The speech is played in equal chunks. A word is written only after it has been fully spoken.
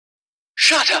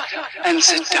Shut up and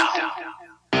sit down.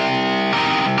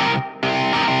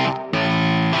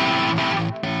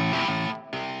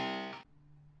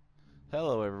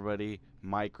 Hello everybody,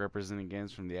 Mike representing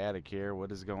games from the attic here.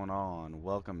 What is going on?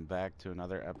 Welcome back to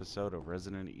another episode of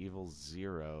Resident Evil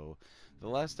 0. The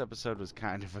last episode was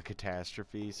kind of a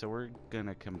catastrophe, so we're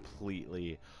gonna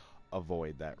completely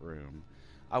avoid that room.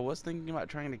 I was thinking about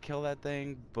trying to kill that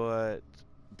thing, but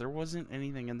there wasn't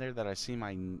anything in there that seemed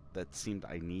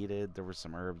I needed. There were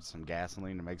some herbs, some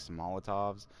gasoline to make some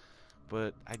Molotovs,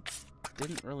 but I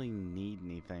didn't really need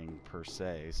anything per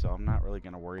se, so I'm not really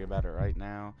going to worry about it right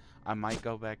now. I might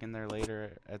go back in there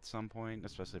later at some point,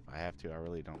 especially if I have to. I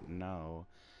really don't know.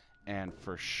 And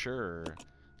for sure,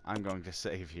 I'm going to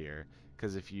save here,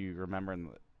 because if you remember in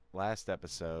the last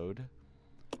episode,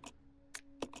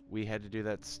 we had to do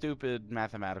that stupid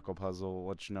mathematical puzzle,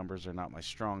 which numbers are not my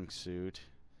strong suit.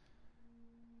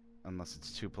 Unless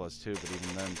it's 2 plus 2, but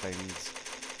even then things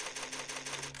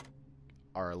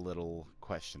are a little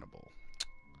questionable.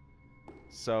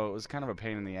 So it was kind of a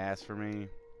pain in the ass for me.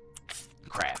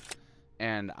 Crap.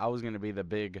 And I was going to be the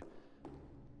big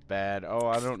bad, oh,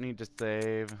 I don't need to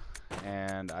save.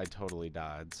 And I totally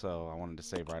died. So I wanted to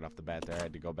save right off the bat there. I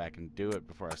had to go back and do it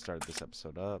before I started this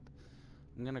episode up.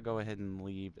 I'm going to go ahead and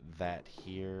leave that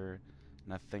here.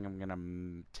 And I think I'm going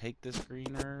to take this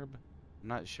green herb. I'm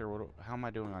not sure, how am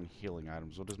I doing on healing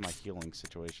items? What is my healing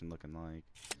situation looking like?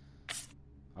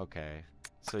 Okay.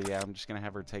 So yeah, I'm just going to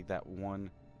have her take that one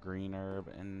green herb,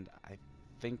 and I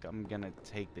think I'm going to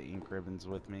take the ink ribbons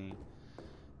with me.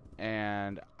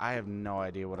 And I have no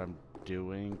idea what I'm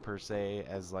doing, per se,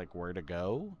 as like where to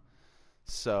go.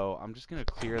 So I'm just going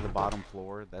to clear the bottom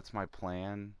floor. That's my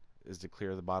plan, is to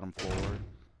clear the bottom floor.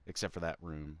 Except for that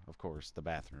room, of course, the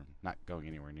bathroom. Not going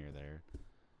anywhere near there.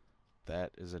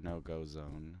 That is a no-go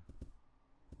zone.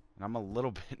 And I'm a little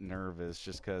bit nervous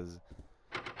just because...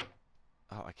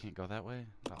 Oh, I can't go that way?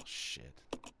 Oh, shit.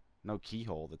 No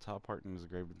keyhole. The top part is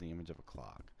engraved with the image of a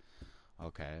clock.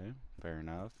 Okay, fair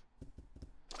enough.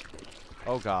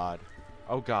 Oh, God.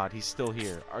 Oh, God, he's still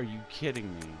here. Are you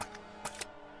kidding me?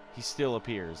 He still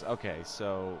appears. Okay,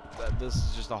 so this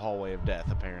is just a hallway of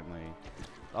death, apparently.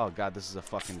 Oh, God, this is a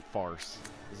fucking farce.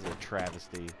 This is a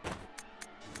travesty.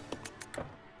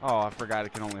 Oh, I forgot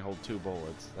it can only hold 2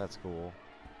 bullets. That's cool.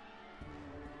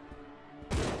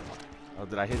 Oh,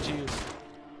 did I hit you?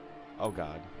 Oh,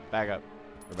 God. Back up.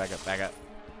 Or back up, back up.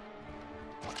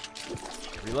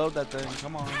 Reload that thing.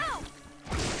 Come on.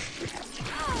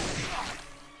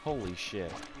 Holy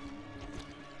shit.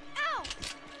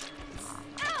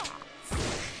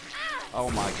 Oh,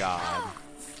 my God.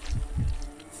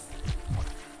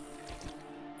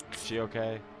 Is she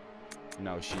okay?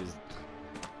 No, she is...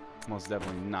 most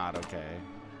definitely not okay.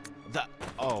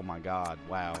 Oh my God,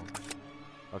 wow.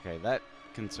 Okay, that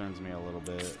concerns me a little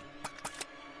bit.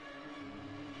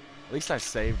 At least I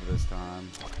saved this time.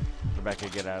 Rebecca,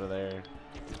 get out of there.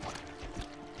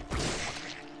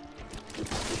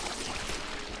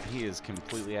 He is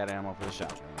completely out of ammo for the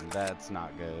shotgun. That's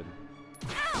not good.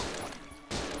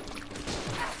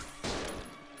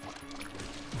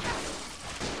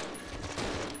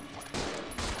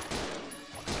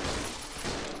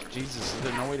 Jesus, is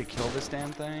there no way to kill this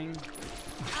damn thing?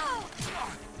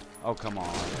 Oh, come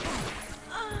on.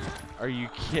 Are you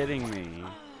kidding me?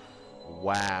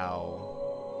 Wow.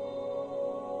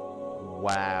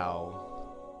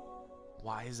 Wow.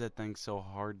 Why is that thing so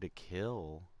hard to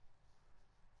kill?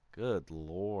 Good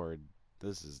Lord.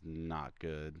 This is not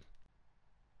good.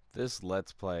 This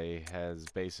Let's Play has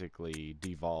basically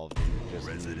devolved into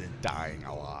just me dying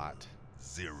a lot.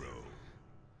 0.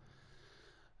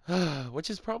 Which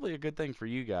is probably a good thing for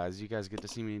you guys. You guys get to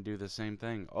see me do the same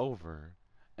thing over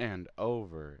and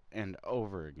over and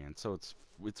over again. So it's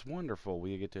wonderful.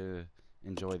 We get to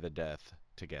enjoy the death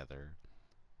together.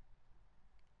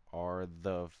 Are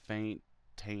the faint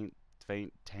taint, I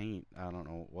don't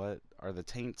know what. Are the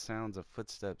taint sounds of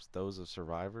footsteps those of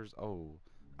survivors? Oh,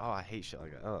 I hate shit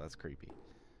like that. Oh, that's creepy.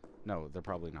 No, they're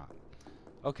probably not.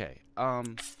 Okay,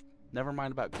 never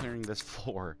mind about clearing this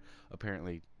floor,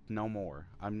 apparently. No more.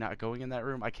 I'm not going in that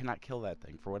room. I cannot kill that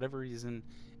thing. For whatever reason,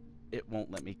 it won't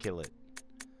let me kill it.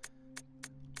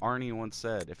 Arnie once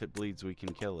said, if it bleeds, we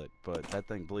can kill it. But that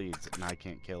thing bleeds, and I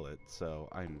can't kill it. So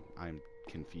I'm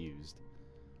confused.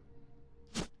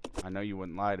 I know you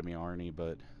wouldn't lie to me, Arnie,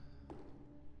 but...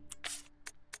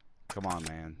 Come on,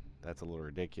 man. That's a little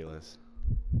ridiculous.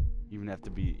 Even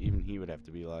he would have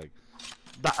to be like,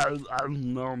 I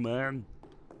don't know, man.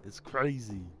 It's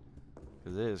crazy.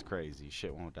 Because it is crazy.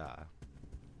 Shit won't die.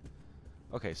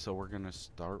 Okay, so we're going to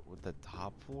start with the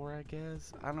top floor, I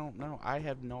guess? I don't know. I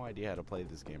have no idea how to play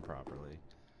this game properly.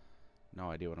 No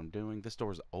idea what I'm doing. This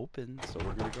door's open, so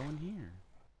we're gonna go in here.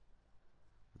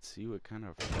 Let's see what kind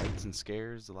of frights and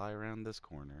scares lie around this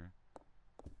corner.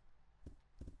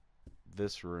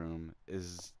 This room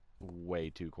is way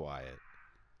too quiet.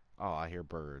 Oh, I hear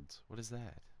birds. What is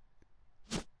that?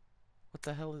 What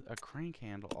the hell is a crank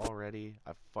handle already?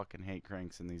 I fucking hate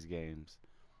cranks in these games.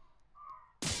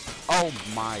 Oh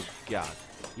my god.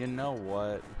 You know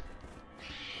what?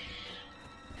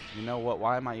 You know what?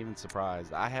 Why am I even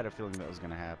surprised? I had a feeling that was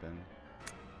gonna happen.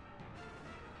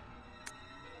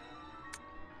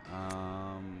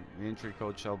 The entry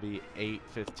code shall be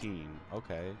 815.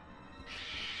 Okay.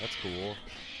 That's cool.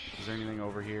 Is there anything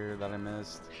over here that I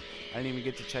missed? I didn't even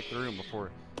get to check the room before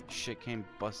shit came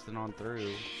busting on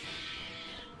through.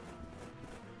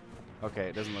 Okay,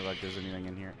 it doesn't look like there's anything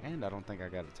in here. And I don't think I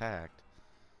got attacked.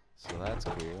 So that's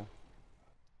cool.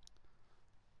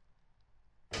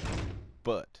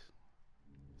 But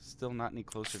still not any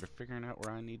closer to figuring out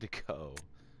where I need to go.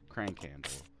 Crank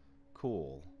handle.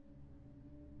 Cool.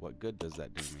 What good does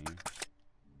that do me?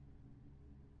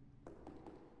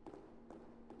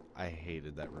 I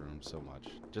hated that room so much.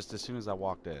 Just as soon as I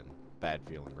walked in, bad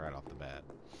feeling right off the bat.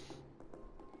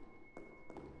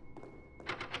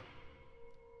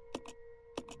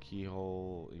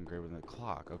 Keyhole engraved in the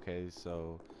clock. Okay,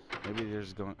 so maybe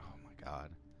there's going... Oh my god.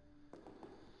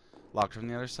 Locked from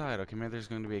the other side. Okay, maybe there's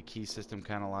going to be a key system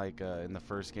kind of like in the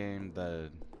first game, the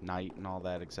night and all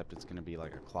that, except it's going to be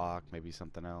like a clock, maybe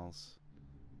something else.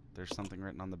 There's something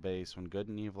written on the base. When good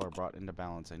and evil are brought into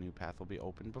balance, a new path will be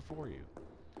opened before you.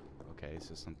 Okay,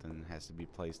 so something has to be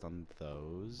placed on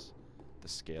those. The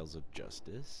scales of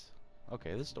justice.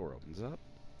 Okay, this door opens up.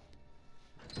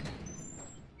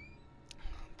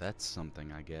 That's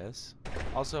something, I guess.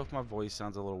 Also, if my voice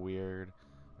sounds a little weird,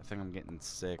 I think I'm getting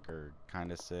sick or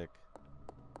kind of sick.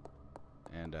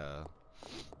 And,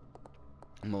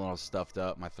 I'm a little stuffed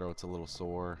up. My throat's a little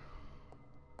sore.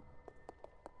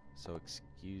 So,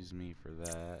 excuse me for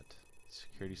that.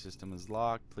 Security system is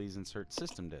locked. Please insert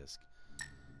system disk.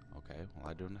 Okay, well,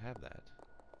 I don't have that.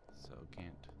 So,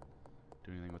 can't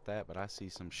do anything with that. But I see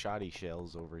some shoddy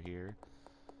shells over here.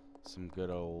 Some good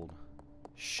old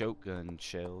shotgun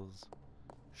shells.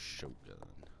 Shogun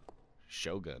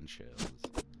shells.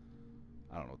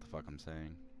 I don't know what the fuck I'm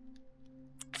saying.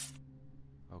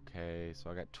 Okay, so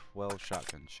I got 12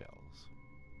 shotgun shells.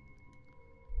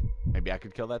 Maybe I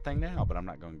could kill that thing now, but I'm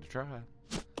not going to try.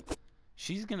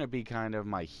 She's going to be kind of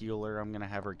my healer. I'm going to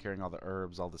have her carrying all the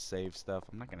herbs, all the save stuff.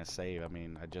 I'm not going to save. I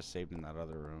mean, I just saved in that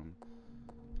other room.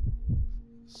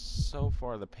 So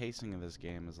far, the pacing of this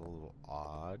game is a little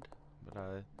odd, but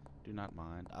I do not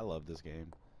mind. I love this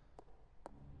game.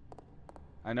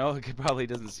 I know it probably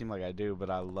doesn't seem like I do, but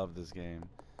I love this game.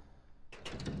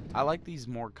 I like these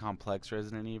more complex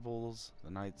Resident Evils.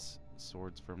 The Knight's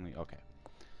Swords firmly... Okay.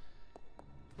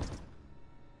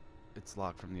 It's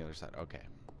locked from the other side. Okay.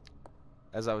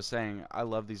 As I was saying, I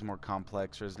love these more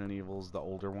complex Resident Evils, the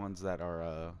older ones that are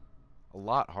a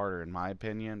lot harder in my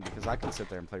opinion, because I can sit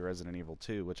there and play Resident Evil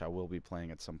 2, which I will be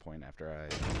playing at some point after I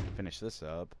finish this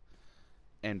up,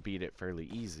 and beat it fairly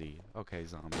easy. Okay,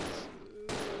 zombies.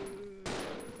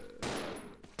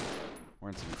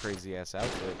 Wearing some crazy ass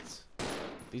outfits.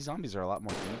 These zombies are a lot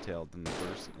more detailed than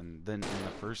in the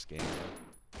first game.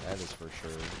 That is for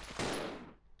sure.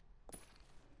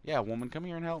 Yeah, woman, come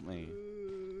here and help me.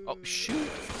 Oh, shoot!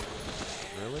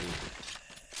 Really?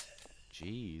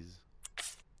 Jeez.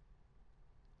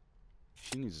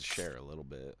 She needs to share a little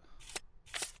bit.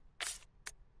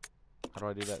 How do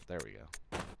I do that? There we go.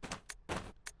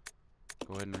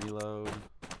 Go ahead and reload.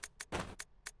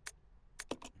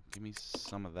 Give me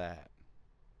some of that.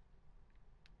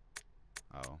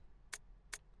 Oh.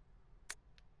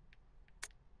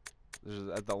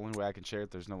 That's the only way I can share it.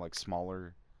 There's no, like,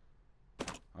 smaller...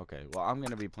 Okay, well, I'm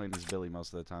going to be playing as Billy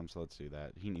most of the time, so let's do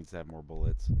that. He needs to have more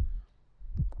bullets.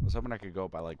 I was hoping I could go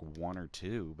up by, like, 1 or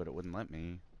 2, but it wouldn't let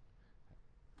me.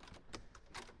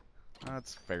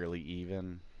 That's fairly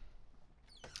even.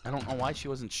 I don't know why she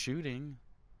wasn't shooting.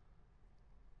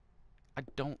 I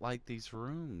don't like these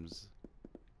rooms.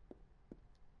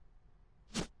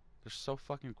 They're so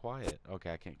fucking quiet.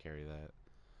 Okay, I can't carry that.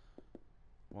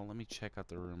 Well, let me check out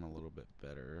the room a little bit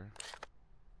better.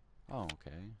 Oh,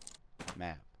 okay.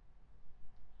 Map.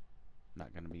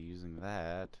 Not gonna be using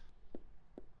that.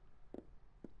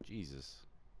 Jesus.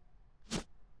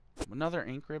 Another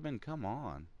ink ribbon? Come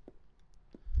on.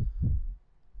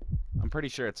 I'm pretty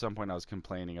sure at some point I was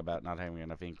complaining about not having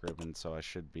enough ink ribbons, so I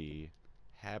should be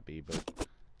happy, but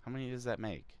how many does that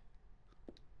make?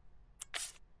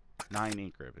 9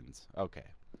 ink ribbons. Okay.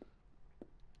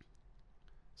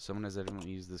 Someone has evidently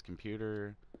used this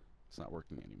computer. It's not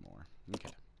working anymore.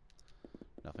 Okay.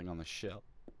 Nothing on the shelf.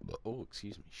 Oh,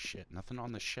 excuse me. Shit. Nothing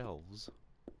on the shelves.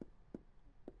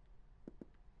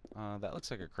 That looks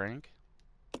like a crank.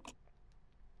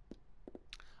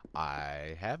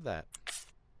 I have that.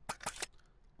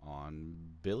 On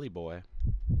Billy Boy.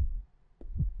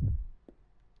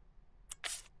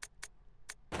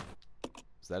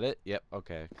 Is that it? Yep.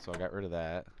 Okay. So I got rid of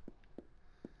that.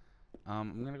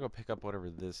 I'm gonna go pick up whatever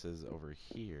this is over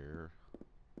here.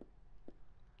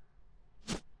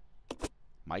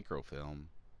 Microfilm.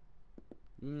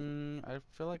 I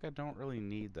feel like I don't really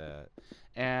need that.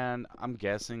 And I'm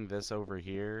guessing this over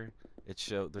here,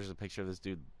 there's a picture of this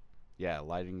dude, yeah,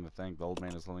 lighting the thing. The old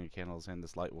man is holding a candle in his hand.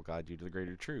 This light will guide you to the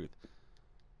greater truth.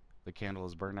 The candle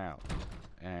is burnt out,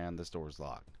 and this door is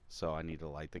locked. So I need to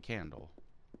light the candle.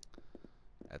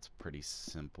 That's pretty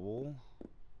simple.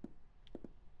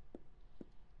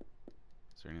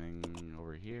 Is there anything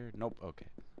over here? Nope. Okay.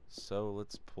 So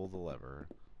let's pull the lever.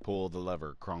 Pull the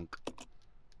lever, crunk.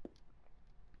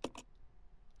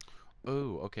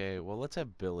 Oh, okay. Well, let's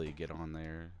have Billy get on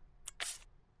there.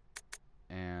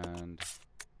 And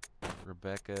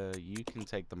Rebecca, you can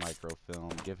take the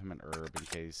microfilm. Give him an herb in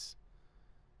case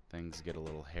things get a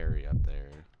little hairy up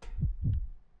there.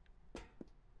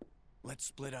 Let's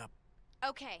split up.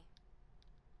 Okay.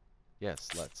 Yes,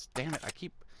 let's. Damn it,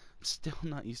 I'm still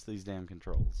not used to these damn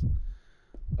controls.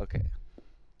 Okay.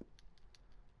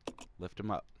 Lift him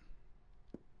up.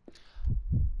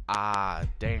 Ah,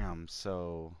 damn,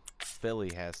 so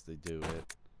Billy has to do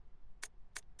it.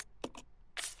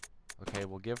 Okay,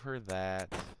 we'll give her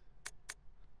that.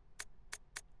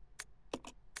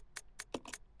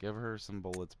 Give her some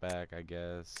bullets back, I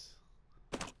guess.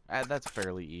 That's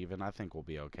fairly even. I think we'll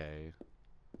be okay.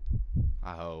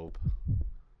 I hope. I'm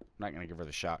not gonna give her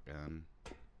the shotgun.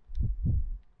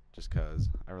 Just cause.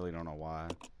 I really don't know why.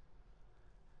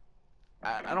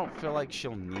 I don't feel like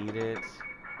she'll need it.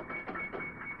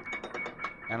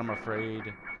 And I'm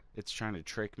afraid it's trying to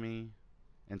trick me.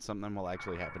 And something will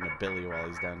actually happen to Billy while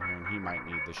he's down here, and he might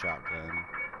need the shotgun.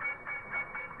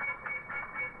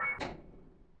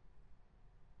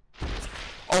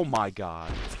 Oh my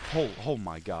god. Oh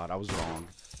my god, I was wrong.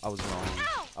 I was wrong.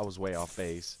 I was way off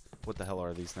base. What the hell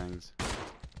are these things?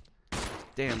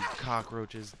 Damn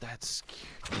cockroaches. That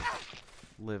scared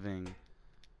the living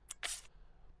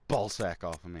ballsack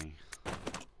off of me.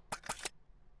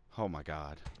 Oh my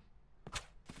god.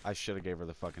 I should have gave her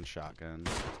the fucking shotgun.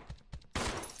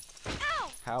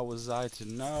 How was I to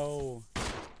know?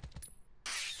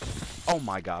 Oh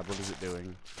my god, what is it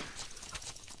doing?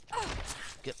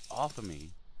 Get off of me.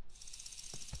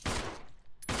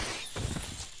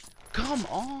 Come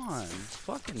on!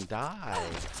 Fucking die.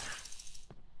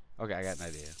 Okay, I got an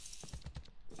idea.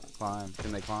 Climb.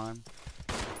 Can they climb?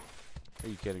 Are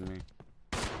you kidding me?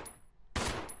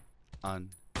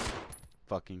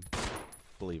 Unfucking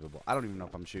believable. I don't even know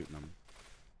if I'm shooting them.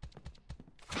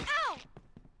 Ow!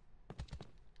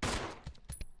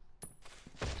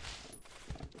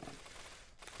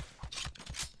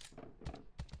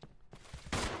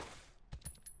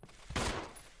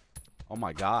 Oh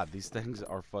my god, these things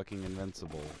are fucking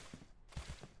invincible.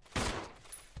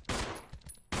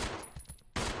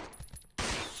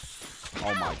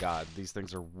 Oh my god, these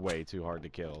things are way too hard to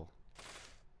kill.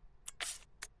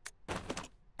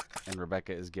 And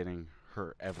Rebecca is getting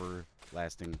her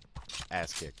everlasting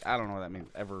ass kicked. I don't know what that means.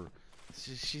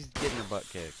 She's getting her butt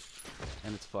kicked.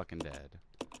 And it's fucking dead.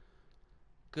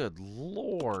 Good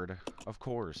lord. Of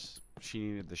course, she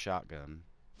needed the shotgun.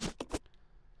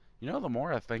 You know, the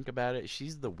more I think about it,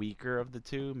 she's the weaker of the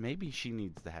two. Maybe she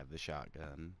needs to have the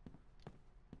shotgun.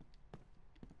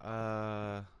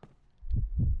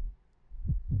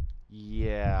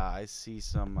 Yeah, I see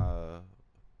some,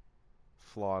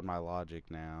 flaw in my logic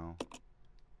now.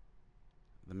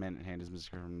 The minute hand is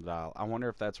missing from the dial. I wonder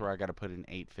if that's where I gotta put in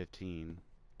 815.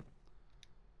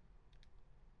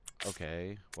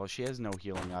 Okay, well, she has no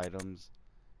healing items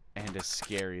and a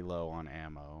scary low on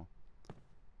ammo.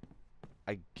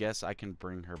 I guess I can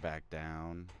bring her back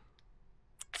down.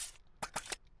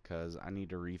 Because I need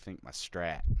to rethink my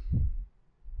strat.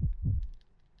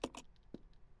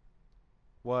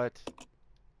 What?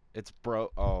 It's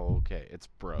broke. Oh, okay. It's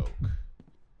broke.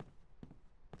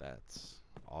 That's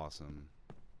awesome.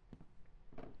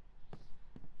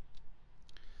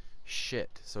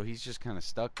 Shit. So he's just kind of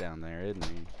stuck down there, isn't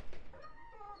he?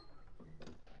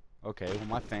 Okay, well,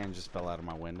 my fan just fell out of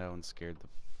my window and scared the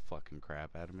fucking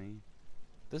crap out of me.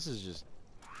 This is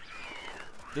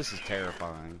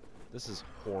terrifying. This is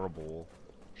horrible.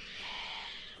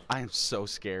 I am so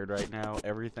scared right now.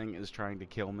 Everything is trying to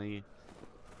kill me.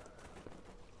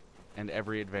 And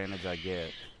every advantage I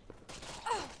get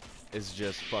is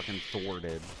just fucking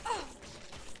thwarted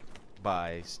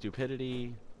by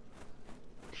stupidity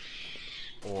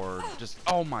or just,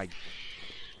 oh my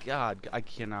god, I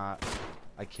cannot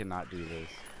do this.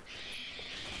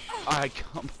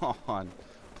 Come on,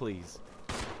 please.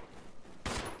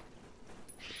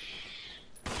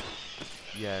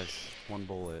 Yes, one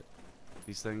bullet.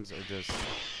 These things are just,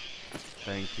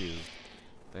 thank you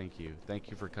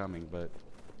for coming, but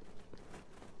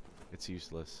it's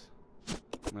useless.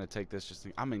 I'm gonna take this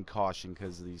I'm in caution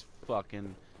because of these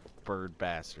fucking bird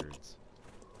bastards.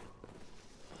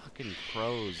 Fucking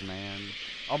crows, man.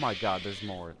 Oh my god, there's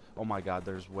more. Oh my god,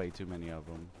 there's way too many of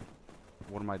them.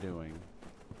 What am I doing?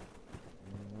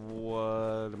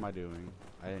 What am I doing?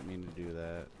 I didn't mean to do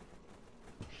that.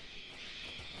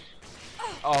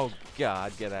 Oh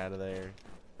god, get out of there.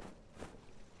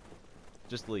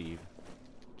 Just leave.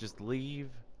 Just leave.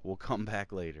 We'll come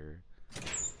back later.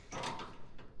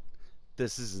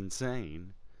 This is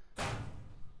insane.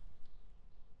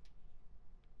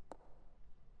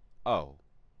 Oh.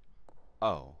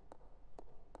 Oh.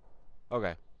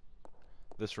 Okay.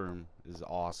 This room is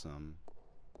awesome.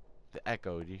 The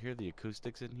echo, do you hear the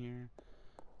acoustics in here?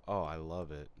 Oh, I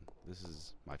love it. This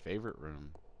is my favorite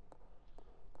room.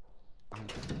 I'm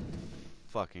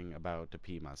fucking about to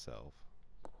pee myself.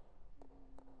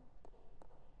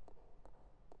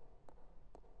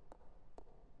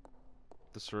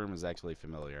 This room is actually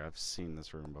familiar. I've seen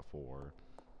this room before.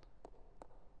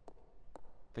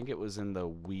 I think it was in the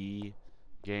Wii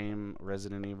game,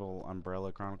 Resident Evil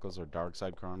Umbrella Chronicles or Dark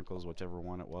Side Chronicles, whichever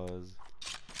one it was.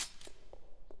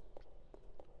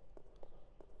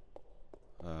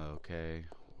 Okay.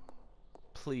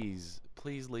 Please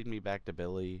lead me back to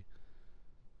Billy.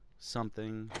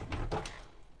 Something.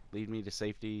 Lead me to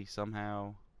safety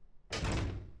somehow.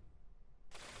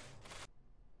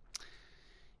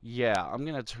 Yeah, I'm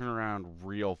gonna turn around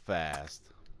real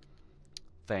fast.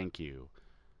 Thank you.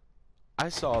 I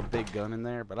saw a big gun in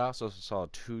there, but I also saw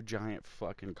 2 giant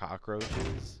fucking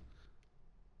cockroaches.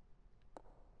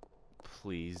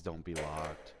 Please don't be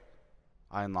locked.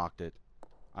 I unlocked it.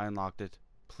 I unlocked it.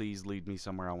 Please lead me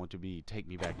somewhere I want to be. Take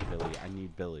me back to Billy. I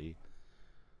need Billy.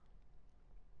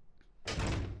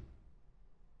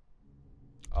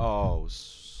 Oh,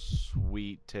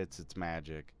 sweet tits, it's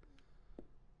magic.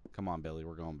 Come on, Billy,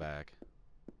 we're going back.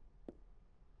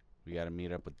 We gotta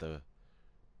meet up with the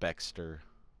Baxter.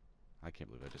 I can't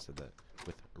believe I just said that.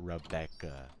 With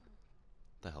Rebecca.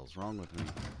 What the hell's wrong with me?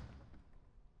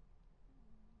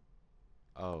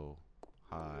 Oh,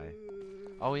 hi.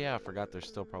 Oh yeah, I forgot there's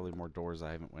still probably more doors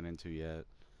I haven't went into yet.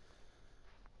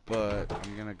 But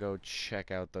I'm gonna go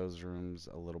check out those rooms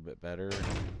a little bit better.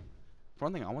 For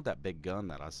one thing, I want that big gun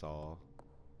that I saw.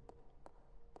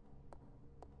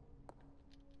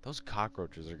 Those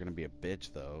cockroaches are gonna be a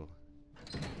bitch, though.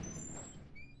 I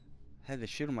had to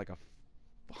shoot them like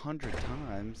 100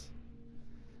 times.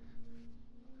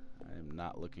 I am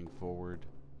not looking forward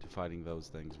to fighting those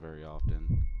things very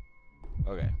often.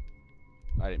 Okay.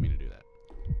 I didn't mean to do that.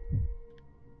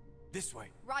 This way.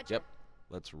 Roger. Yep.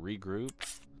 Let's regroup.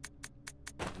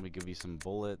 Let me give you some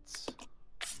bullets.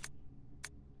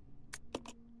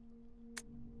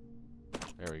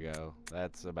 There we go.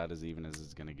 That's about as even as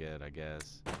it's gonna get, I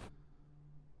guess.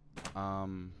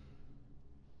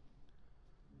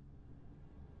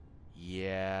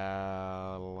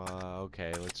 Yeah.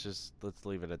 Okay. Let's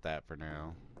leave it at that for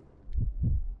now.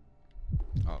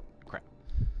 Oh crap.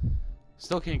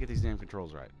 Still can't get these damn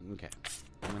controls right. Okay.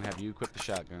 I'm gonna have you equip the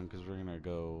shotgun because we're gonna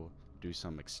go do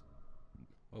some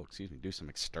do some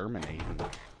exterminating.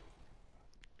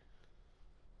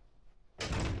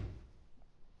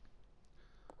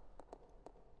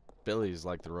 Billy's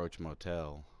like the Roach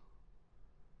Motel.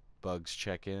 Bugs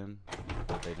check in,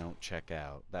 but they don't check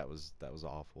out. That was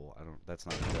awful. That's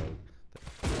not a joke.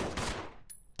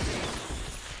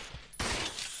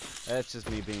 That's just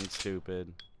me being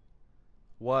stupid.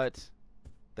 What?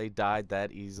 They died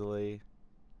that easily?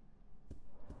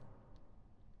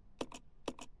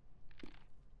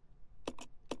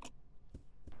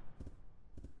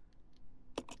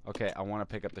 Okay, I want to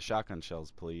pick up the shotgun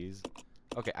shells, please.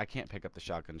 Okay, I can't pick up the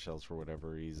shotgun shells for whatever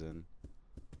reason.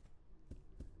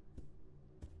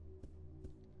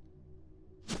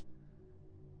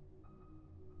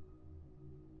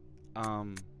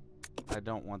 I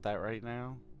don't want that right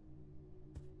now.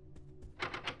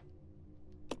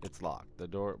 It's locked. The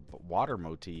door... Water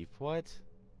motif? What?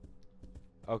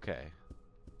 Okay.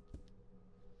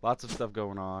 Lots of stuff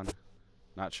going on.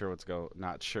 Not sure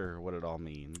what it all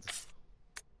means.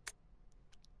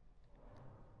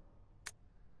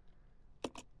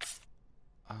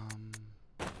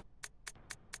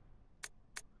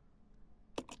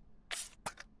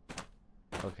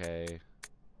 Okay.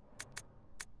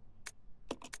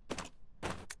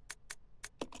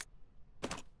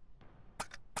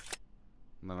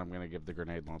 And then I'm gonna give the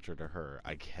grenade launcher to her,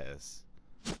 I guess.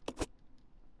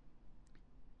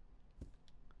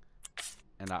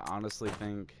 And I honestly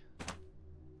think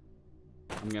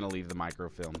I'm gonna leave the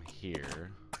microfilm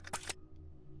here,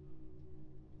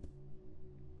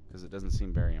 because it doesn't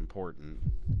seem very important.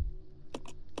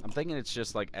 I'm thinking it's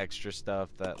just like extra stuff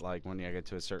that, like, when I get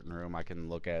to a certain room I can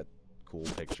look at cool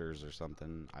pictures or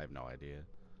something. I have no idea.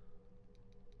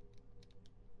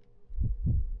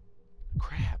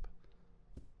 Crap.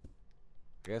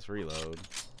 I guess reload.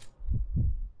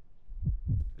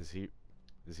 Is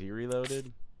he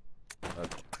reloaded?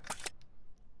 Okay.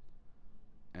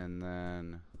 And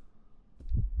then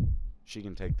she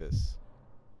can take this.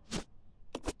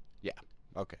 Yeah,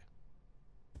 okay.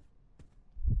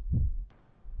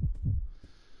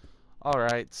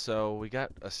 Alright, so we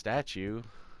got a statue.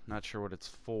 Not sure what it's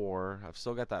for. I've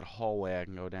still got that hallway I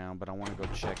can go down, but I want to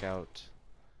go check out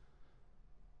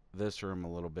this room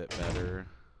a little bit better.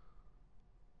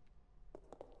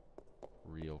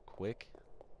 Real quick.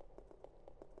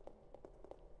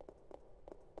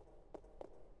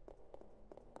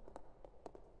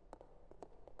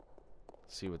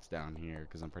 See what's down here,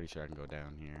 because I'm pretty sure I can go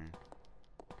down here.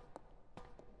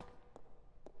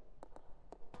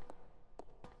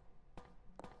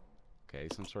 Okay,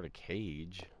 some sort of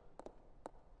cage.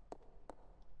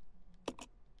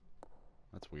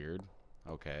 That's weird.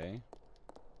 Okay.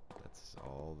 That's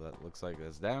all that looks like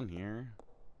that's down here.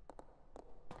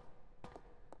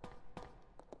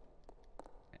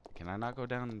 Can I not go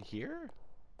down here?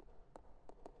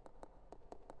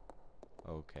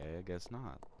 Okay, I guess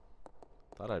not.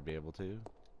 Thought I'd be able to.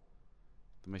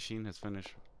 The machine has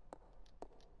finished.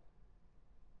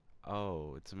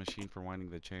 Oh, it's a machine for winding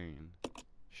the chain.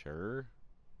 Sure.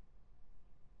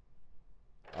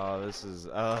 Oh, this is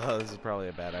probably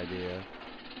a bad idea.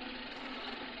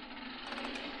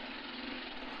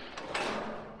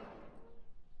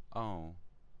 Oh.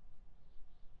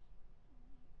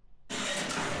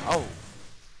 Oh,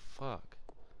 fuck.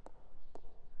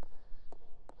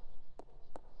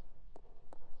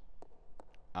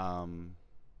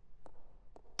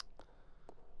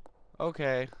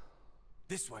 Okay.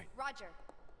 This way. Roger.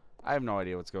 I have no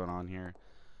idea what's going on here.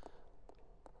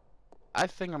 I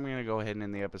think I'm gonna go ahead and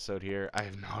end the episode here. I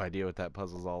have no idea what that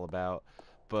puzzle's all about,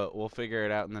 but we'll figure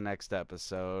it out in the next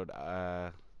episode.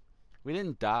 We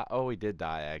didn't die. Oh, we did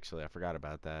die, actually. I forgot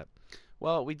about that.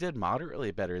 Well, we did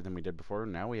moderately better than we did before.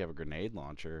 Now we have a grenade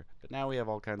launcher, but now we have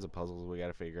all kinds of puzzles we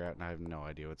gotta figure out, and I have no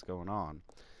idea what's going on.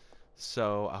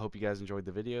 So, I hope you guys enjoyed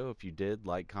the video. If you did,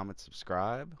 like, comment,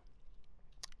 subscribe.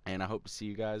 And I hope to see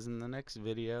you guys in the next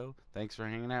video. Thanks for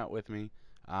hanging out with me.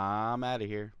 I'm out of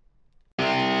here.